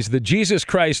that title? He's the Jesus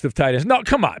Christ of tight ends. No,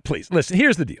 come on, please. Listen,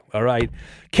 here's the deal, all right?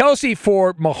 Kelce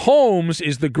for Mahomes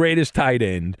is the greatest tight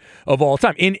end of all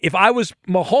time. And if I was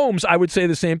Mahomes, I would say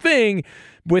the same thing.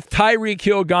 With Tyreek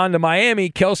Hill gone to Miami,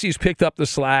 Kelce's picked up the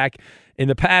slack in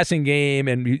the passing game,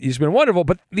 and he's been wonderful.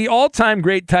 But the all-time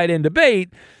great tight end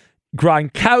debate,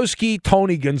 Gronkowski,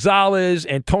 Tony Gonzalez,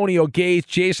 Antonio Gates,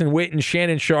 Jason Witten,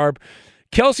 Shannon Sharp,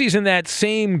 Kelce's in that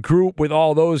same group with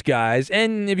all those guys.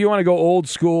 And if you want to go old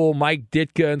school, Mike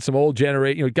Ditka and some old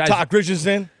generation, guys. Todd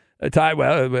Richardson.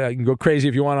 Well, I can go crazy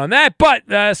if you want on that. But,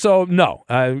 so, no.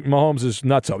 Mahomes is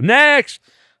nutso. Next.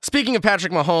 Speaking of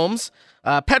Patrick Mahomes,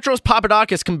 Petros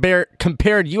Papadakis compared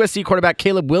USC quarterback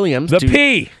Caleb Williams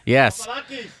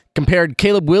compared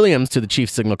Caleb Williams to the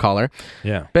Chiefs signal caller.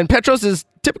 Yeah. Ben, Petros is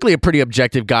typically a pretty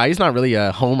objective guy. He's not really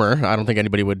a homer. I don't think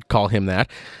anybody would call him that.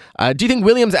 Do you think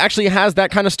Williams actually has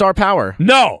that kind of star power?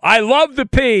 No. I love the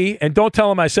P, and don't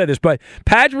tell him I said this, but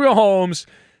Patrick Mahomes,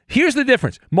 here's the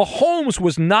difference. Mahomes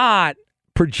was not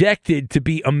projected to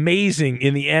be amazing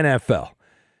in the NFL.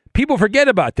 People forget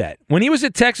about that. When he was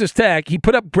at Texas Tech, he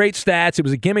put up great stats. It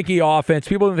was a gimmicky offense.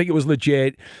 People didn't think it was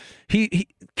legit.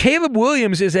 Caleb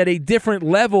Williams is at a different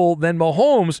level than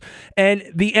Mahomes, and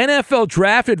the NFL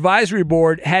Draft Advisory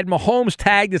Board had Mahomes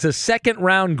tagged as a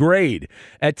second-round grade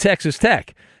at Texas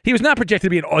Tech. He was not projected to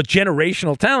be a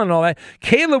generational talent and all that.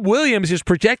 Caleb Williams is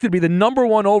projected to be the number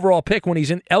one overall pick when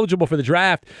he's eligible for the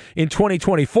draft in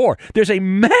 2024. There's a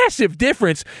massive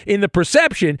difference in the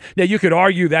perception. Now, you could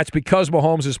argue that's because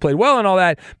Mahomes has played well and all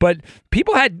that, but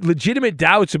people had legitimate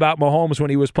doubts about Mahomes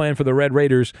when he was playing for the Red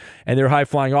Raiders and their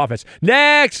high-flying offense.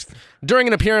 Next! During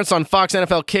an appearance on Fox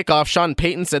NFL Kickoff, Sean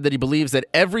Payton said that he believes that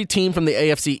every team from the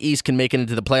AFC East can make it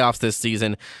into the playoffs this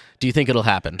season. Do you think it'll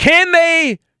happen? Can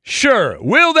they? Sure.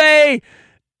 Will they?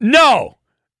 No.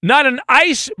 Not an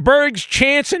iceberg's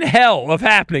chance in hell of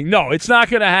happening. No, it's not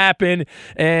going to happen.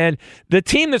 And the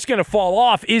team that's going to fall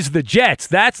off is the Jets.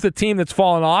 That's the team that's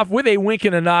fallen off with a wink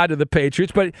and a nod to the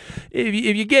Patriots. But if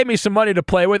you gave me some money to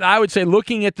play with, I would say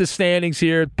looking at the standings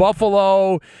here,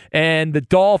 Buffalo and the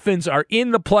Dolphins are in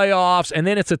the playoffs, and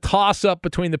then it's a toss-up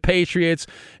between the Patriots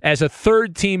as a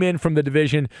third team in from the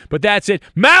division. But that's it.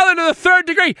 Maller to the third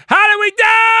degree. How do we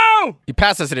do? You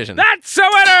passed this edition. That's a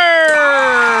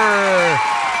winner!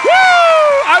 Woo!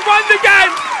 I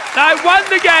won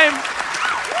the game!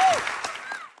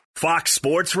 Fox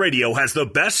Sports Radio has the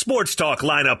best sports talk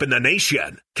lineup in the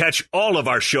nation. Catch all of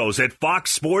our shows at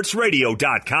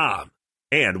foxsportsradio.com.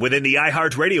 And within the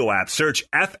iHeartRadio app, search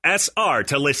FSR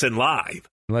to listen live.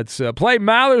 Let's play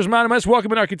Maller's Mountain. Let's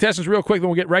welcome in our contestants real quick, then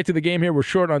we'll get right to the game here. We're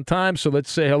short on time, so let's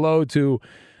say hello to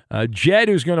Jed,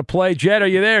 who's going to play. Jed, are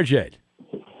you there, Jed?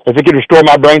 If it could restore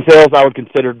my brain cells, I would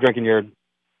consider drinking urine.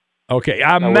 Okay.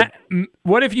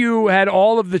 What if you had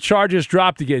all of the charges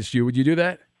dropped against you? Would you do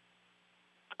that?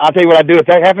 I'll tell you what I'd do. If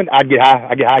that happened, I'd get high.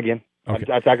 I'd get high again.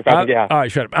 Okay. I'd sacrifice and get high. All right,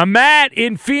 shut up. I'm Matt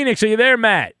in Phoenix. Are you there,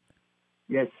 Matt?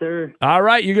 Yes, sir. All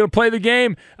right, you're going to play the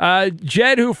game.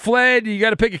 Jed, who fled, you got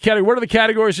to pick a category. What are the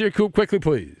categories here? Quickly,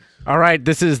 please. All right,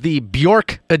 this is the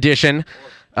Bjork edition.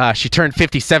 She turned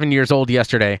 57 years old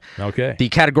yesterday. Okay. The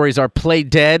categories are Play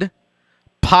Dead,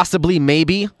 Possibly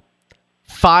Maybe,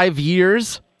 5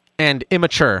 Years, and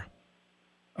Immature.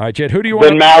 All right, Jed, who do you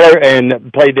want? Ben Maller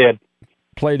and Play Dead.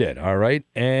 Play Dead, all right.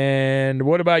 And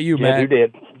what about you, Matt?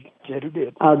 Jed who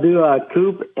did. I'll do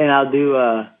Coop, and I'll do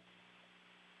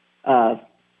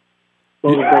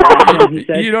what was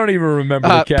the you don't even remember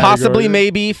the category. Possibly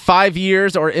Maybe, 5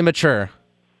 Years, or Immature.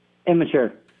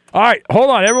 Immature. All right, hold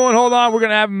on. Everyone hold on. We're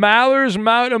going to have Maller's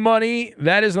Mount of Money.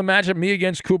 That is the matchup, me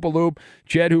against Koopa Loop.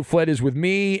 Jed, who fled, is with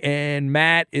me, and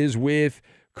Matt is with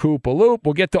Koopa Loop.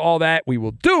 We'll get to all that. We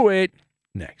will do it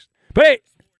next. But hey,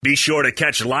 be sure to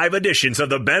catch live editions of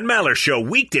the Ben Maller Show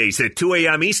weekdays at 2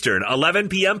 a.m. Eastern, 11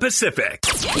 p.m. Pacific.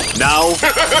 Now,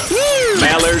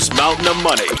 Maller's Mountain of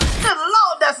Money. Good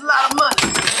Lord, that's a lot of money.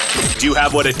 Do you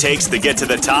have what it takes to get to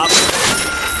the top?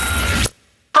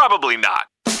 Probably not.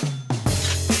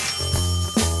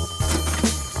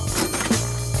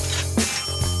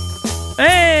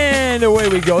 And And away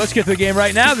we go. Let's get to the game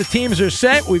right now. The teams are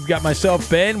set. We've got myself,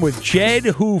 Ben, with Jed,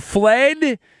 who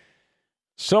fled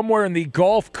somewhere in the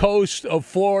Gulf Coast of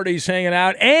Florida. He's hanging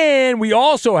out. And we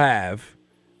also have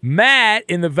Matt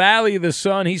in the Valley of the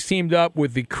Sun. He's teamed up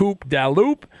with the Coop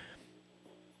Daloup.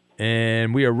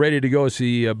 And we are ready to go. It's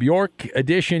the Bjork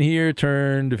edition here,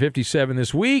 turned 57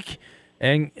 this week.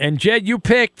 And Jed, you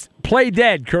picked Play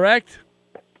Dead, correct?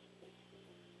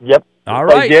 Yep. All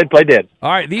right. Play dead. All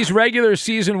right. These regular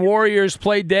season Warriors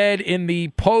play dead in the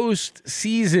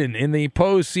postseason.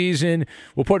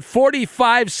 We'll put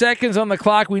 45 seconds on the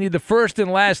clock. We need the first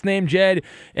and last name, Jed,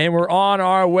 and we're on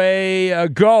our way.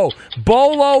 Go.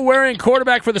 Bolo wearing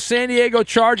quarterback for the San Diego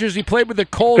Chargers. He played with the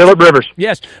Colts. Phillip Rivers.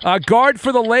 Yes. Guard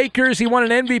for the Lakers. He won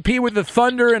an MVP with the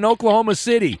Thunder in Oklahoma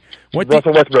City.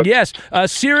 Russell Westbrook. Yes.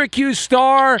 Syracuse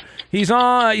star. He's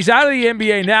out of the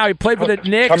NBA now. He played for the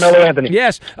Knicks. Carmelo Anthony.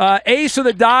 Yes. Ace of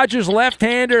the Dodgers,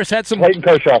 left-hander. Has had some. Clayton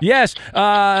Kershaw. Yes.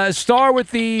 Star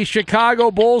with the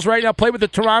Chicago Bulls right now. Played with the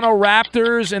Toronto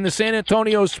Raptors and the San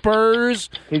Antonio Spurs.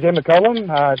 TJ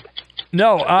McCollum.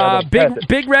 No.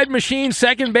 Big Red Machine,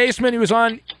 second baseman. He was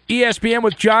on ESPN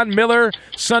with John Miller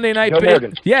Sunday Night.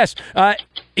 Yes.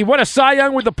 He won a Cy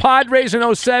Young with the Padres in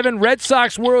 2007. Red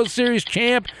Sox World Series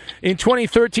champ in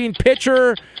 2013.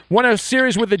 Pitcher. Won a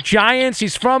series with the Giants.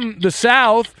 He's from the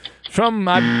South. No? All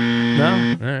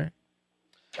right.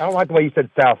 I don't like the way you said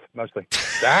South, mostly.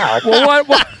 South. Well, what?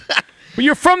 Well,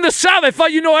 you're from the South. I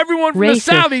thought you know everyone from the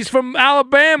South. He's from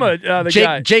Alabama,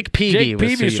 guy. Jake Peavy. Jake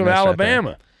Peavy's from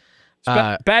Alabama.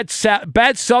 Bad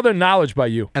Southern knowledge by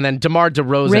you. And then DeMar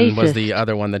DeRozan was the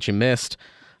other one that you missed.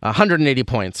 180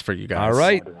 points for you guys. All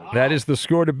right. That is the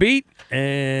score to beat.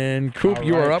 And Coop,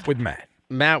 you are up with Matt.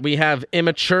 Matt, we have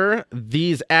immature.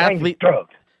 These athletes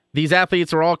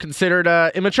are all considered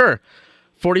immature.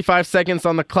 45 seconds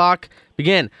on the clock.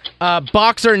 Begin.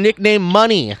 Boxer nickname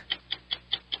Money.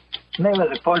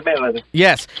 Floyd Mayweather.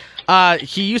 Yes.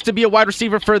 He used to be a wide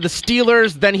receiver for the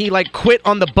Steelers. Then he quit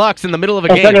on the Bucks in the middle of a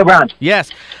game. Antonio Brown.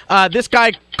 Yes. This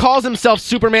guy calls himself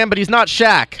Superman, but he's not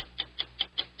Shaq.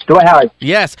 Dwight Howard.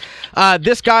 Yes.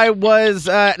 This guy was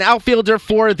an outfielder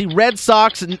for the Red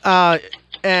Sox,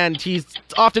 and he's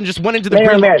often just went into the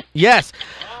Ramirez. Yes.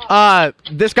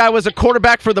 This guy was a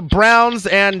quarterback for the Browns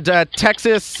and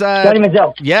Texas. Johnny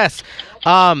Manziel. Yes.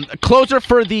 Closer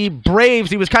for the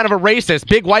Braves. He was kind of a racist.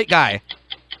 Big white guy.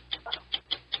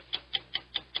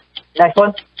 Next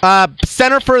one.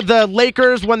 Center for the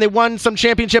Lakers when they won some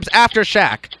championships after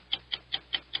Shaq.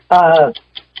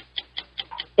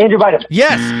 Andrew Bynum.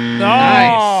 Yes.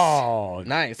 Oh,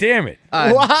 nice. Damn it.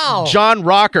 Wow. John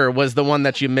Rocker was the one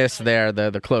that you missed there,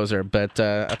 the closer. But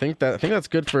I think that's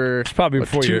good for. It's probably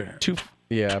before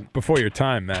before your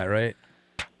time, Matt. Right?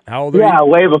 How old are you? Yeah,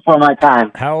 way before my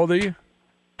time. How old are you?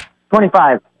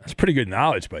 25. That's pretty good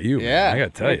knowledge by you. Yeah, man. I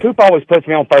got to tell you. Coop always puts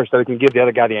me on first so he can give the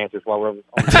other guy the answers while we're.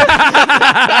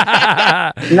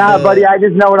 Nah, buddy, I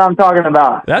just know what I'm talking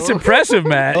about. That's impressive,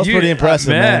 Matt. That's pretty impressive,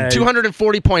 man.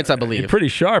 240 points, I believe. You're pretty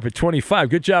sharp at 25.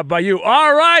 Good job by you.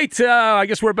 All right, I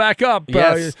guess we're back up.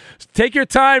 Yes. Take your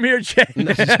time here, Jed.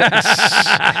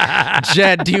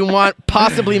 Jed, do you want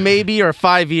possibly, maybe, or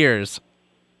 5 years?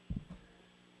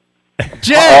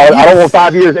 Jed! I don't want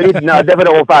 5 years. No, I definitely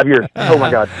don't want 5 years. Oh, my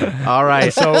God. All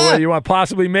right. So you want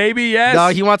possibly, maybe, yes? No,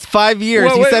 he wants 5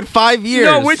 years. He said 5 years.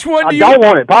 No, which one do you... I don't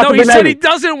want it. Possibly, no, he said maybe. he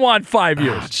doesn't want 5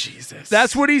 years. Oh, Jesus.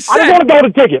 That's what he said. I just want to go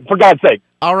to ticket, for God's sake.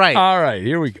 All right. All right,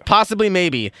 here we go. Possibly,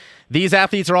 maybe. These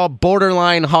athletes are all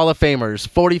borderline Hall of Famers.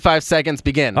 45 seconds,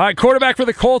 begin. All right, quarterback for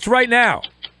the Colts right now.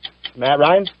 Matt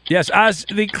Ryan? Yes, as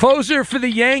the closer for the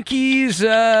Yankees.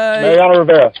 Mariano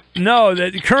Rivera. No,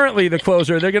 currently the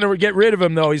closer. They're going to get rid of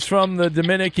him, though. He's from the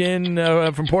Dominican,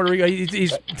 from Puerto Rico.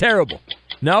 He's terrible.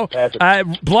 No?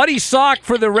 Bloody sock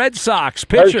for the Red Sox.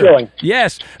 Pitcher.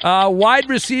 Yes. Wide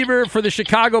receiver for the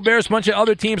Chicago Bears. Bunch of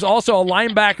other teams. Also a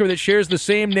linebacker that shares the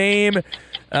same name.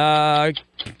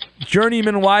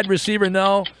 Journeyman wide receiver.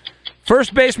 No.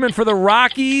 First baseman for the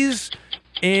Rockies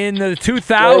in the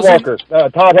 2000s. Walker.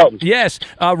 Todd Helton. Yes.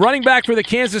 Running back for the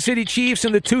Kansas City Chiefs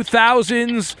in the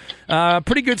 2000s.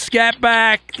 Pretty good scat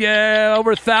back. Over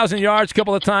 1,000 yards a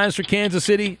couple of times for Kansas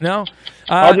City. No?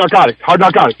 Hard narcotics.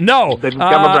 No. They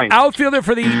got my brain. Outfielder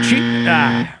for the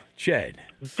Chiefs. Chad.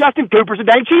 Justin Cooper's a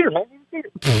dang cheater, man. You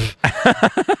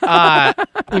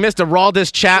missed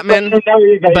Aroldis Chapman,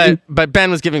 but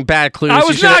Ben was giving bad clues. I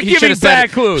was not giving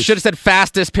bad clues. Should have said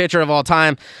fastest pitcher of all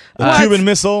time. Cuban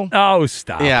Missile. Oh,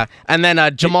 stop. Yeah, and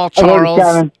then Jamal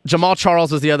Charles. Jamal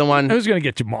Charles was the other one. Who's going to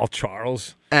get Jamal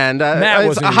Charles? And Matt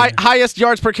it's wasn't highest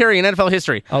yards per carry in NFL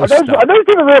history. Are those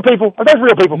people real people? Are those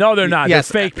real people? No, they're not. Yes,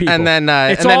 They're fake people. And then,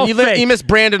 you missed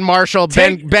Brandon Marshall.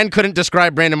 Ben couldn't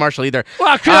describe Brandon Marshall either.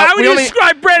 Well, how would you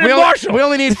describe Brandon Marshall? We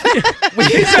only need.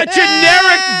 He's a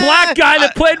generic black guy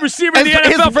that played receiver in the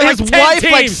NFL for like 10 his wife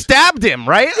teams. stabbed him,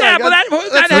 right? Yeah, but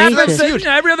that happens. Huge.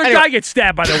 Every other guy gets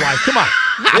stabbed by their wife. Come on.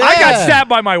 I got stabbed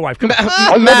by my wife. Come on.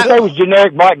 I was going to say it was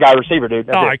generic black guy receiver, dude.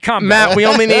 All right, come Matt, we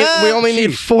only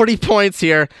need 40 points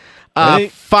here.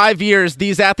 5 years.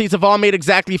 These athletes have all made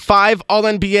exactly 5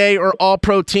 All-NBA or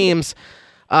All-Pro teams.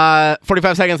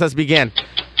 45 seconds. Let's begin.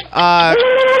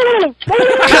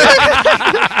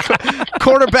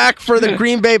 Quarterback for the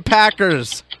Green Bay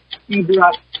Packers.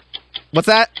 What's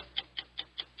that?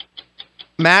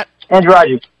 Matt? Andrew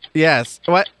Rodgers. Yes.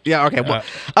 What? Yeah, okay.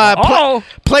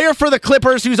 Player for the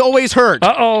Clippers who's always hurt.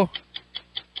 Uh-oh.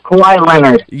 Kawhi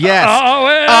Leonard.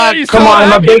 Yes. Come on,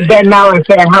 I'm a big Ben Maller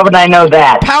fan. How would I know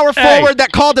that? Power forward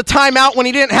that called a timeout when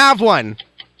he didn't have one.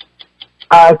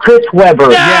 Chris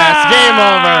Webber. Yes, game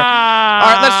over. All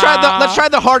right, let's try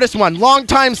the hardest one.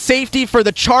 Longtime safety for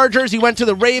the Chargers. He went to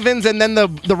the Ravens and then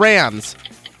the Rams.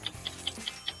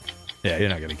 Yeah, you're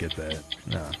not going to get that.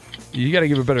 No. You got to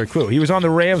give a better clue. He was on the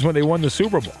Rams when they won the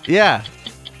Super Bowl. Yeah.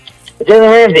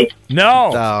 Jalen Ramsey. No.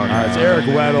 It's Eric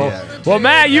Weddle. Yeah, well,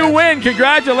 Matt, you win.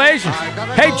 Congratulations.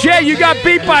 Hey, Jay, you got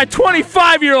beat by a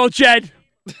 25-year-old, Jed.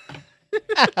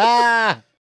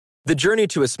 The journey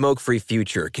to a smoke-free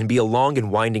future can be a long and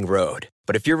winding road.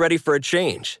 But if you're ready for a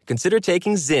change, consider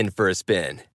taking Zyn for a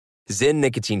spin. Zyn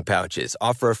nicotine pouches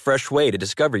offer a fresh way to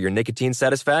discover your nicotine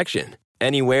satisfaction.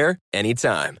 Anywhere,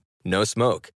 anytime. No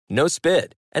smoke, no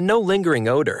spit, and no lingering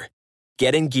odor.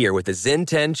 Get in gear with the Zyn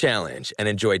 10 Challenge and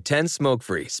enjoy 10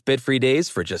 smoke-free, spit-free days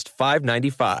for just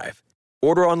 $5.95.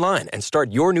 Order online and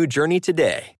start your new journey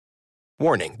today.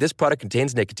 Warning, this product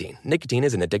contains nicotine. Nicotine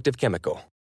is an addictive chemical.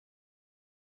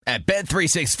 At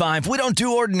Bet365, we don't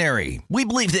do ordinary. We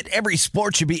believe that every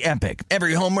sport should be epic.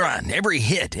 Every home run, every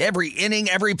hit, every inning,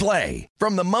 every play.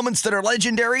 From the moments that are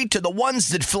legendary to the ones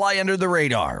that fly under the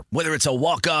radar. Whether it's a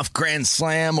walk-off grand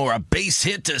slam or a base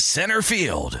hit to center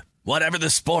field. Whatever the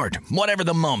sport, whatever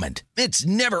the moment, it's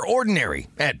never ordinary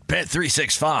at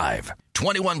Bet365.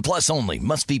 21 plus only.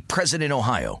 Must be present in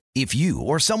Ohio. If you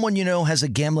or someone you know has a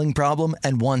gambling problem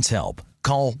and wants help,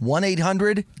 call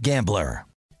 1-800-GAMBLER.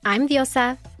 I'm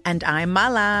Diosa. And I'm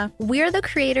Mala. We're the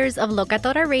creators of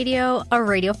Locatora Radio, a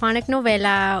radiophonic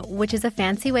novela, which is a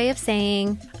fancy way of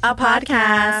saying a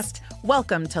podcast.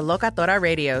 Welcome to Locatora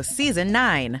Radio Season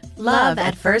 9. Love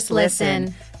at First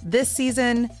Listen. This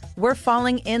season, we're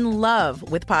falling in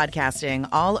love with podcasting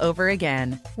all over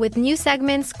again. With new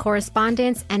segments,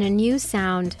 correspondence, and a new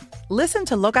sound. Listen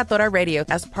to Locatora Radio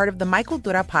as part of the My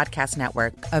Cultura Podcast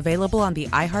Network. Available on the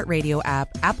iHeartRadio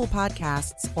app, Apple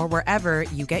Podcasts, or wherever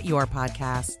you get your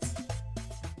podcasts.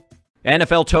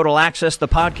 NFL Total Access, the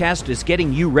podcast, is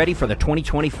getting you ready for the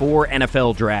 2024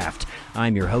 NFL Draft.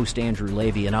 I'm your host, Andrew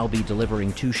Levy, and I'll be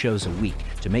delivering 2 shows a week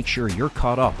to make sure you're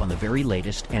caught up on the very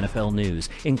latest NFL news,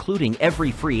 including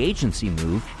every free agency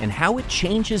move and how it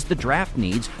changes the draft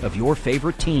needs of your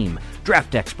favorite team.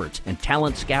 Draft experts and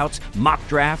talent scouts, mock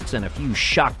drafts, and a few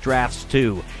shock drafts,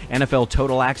 too. NFL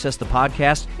Total Access, the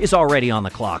podcast, is already on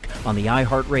the clock on the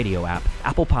iHeartRadio app,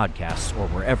 Apple Podcasts, or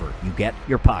wherever you get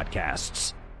your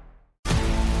podcasts.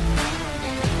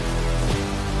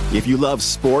 If you love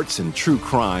sports and true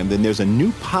crime, then there's a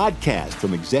new podcast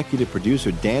from executive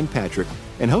producer Dan Patrick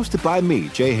and hosted by me,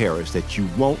 Jay Harris, that you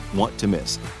won't want to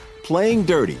miss. Playing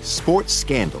Dirty: Sports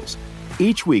Scandals.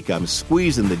 Each week, I'm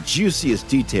squeezing the juiciest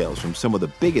details from some of the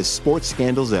biggest sports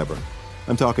scandals ever.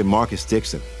 I'm talking Marcus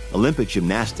Dixon, Olympic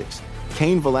gymnastics,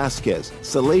 Cain Velasquez,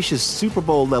 salacious Super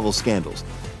Bowl-level scandals.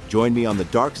 Join me on the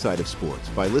dark side of sports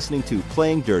by listening to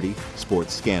Playing Dirty: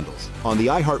 Sports Scandals on the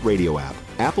iHeartRadio app,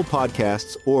 Apple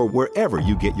Podcasts, or wherever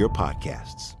you get your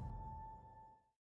podcasts.